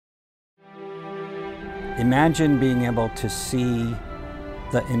Imagine being able to see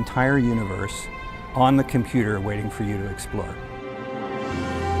the entire universe on the computer waiting for you to explore.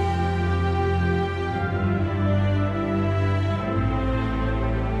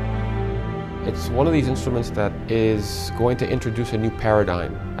 It's one of these instruments that is going to introduce a new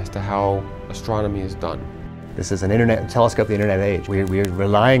paradigm as to how astronomy is done. This is an telescope of the internet age. We're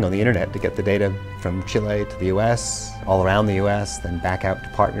relying on the internet to get the data from Chile to the US, all around the US, then back out to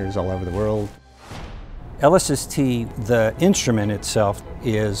partners all over the world. LSST, the instrument itself,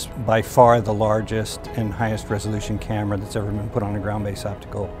 is by far the largest and highest resolution camera that's ever been put on a ground-based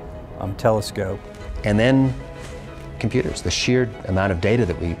optical telescope. And then computers. The sheer amount of data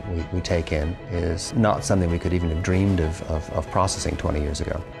that we take in is not something we could even have dreamed of processing 20 years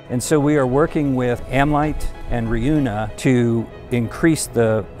ago. And so we are working with AmLight and Reuna to increase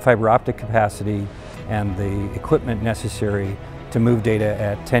the fiber optic capacity and the equipment necessary to move data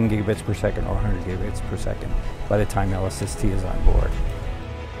at 10 gigabits per second or 100 gigabits per second by the time LSST is on board.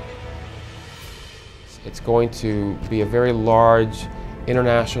 It's going to be a very large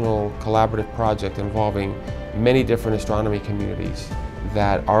international collaborative project involving many different astronomy communities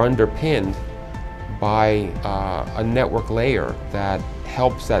that are underpinned by a network layer that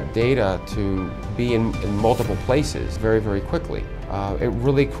helps that data to be in multiple places very, very quickly. It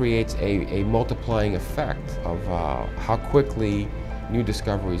really creates a multiplying effect of how quickly new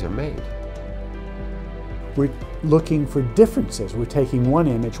discoveries are made. We're looking for differences. We're taking one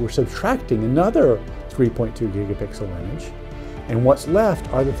image, we're subtracting another 3.2 gigapixel image, and what's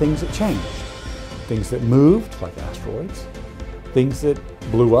left are the things that changed. Things that moved, like asteroids, things that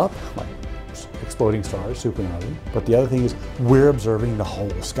blew up, like exploding stars, supernovae, but the other thing is we're observing the whole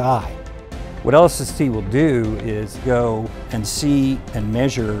sky. What LSST will do is go and see and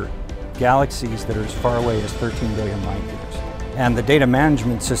measure galaxies that are as far away as 13 billion light years. And the data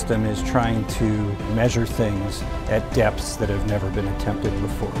management system is trying to measure things at depths that have never been attempted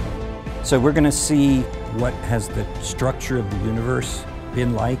before. So we're going to see what has the structure of the universe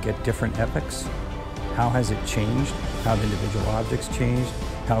been like at different epochs. How has it changed? How have individual objects changed?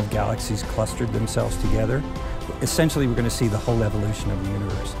 How have galaxies clustered themselves together? Essentially, we're going to see the whole evolution of the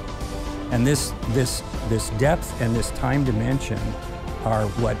universe. And this depth and this time dimension are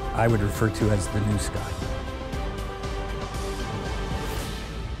what I would refer to as the new sky.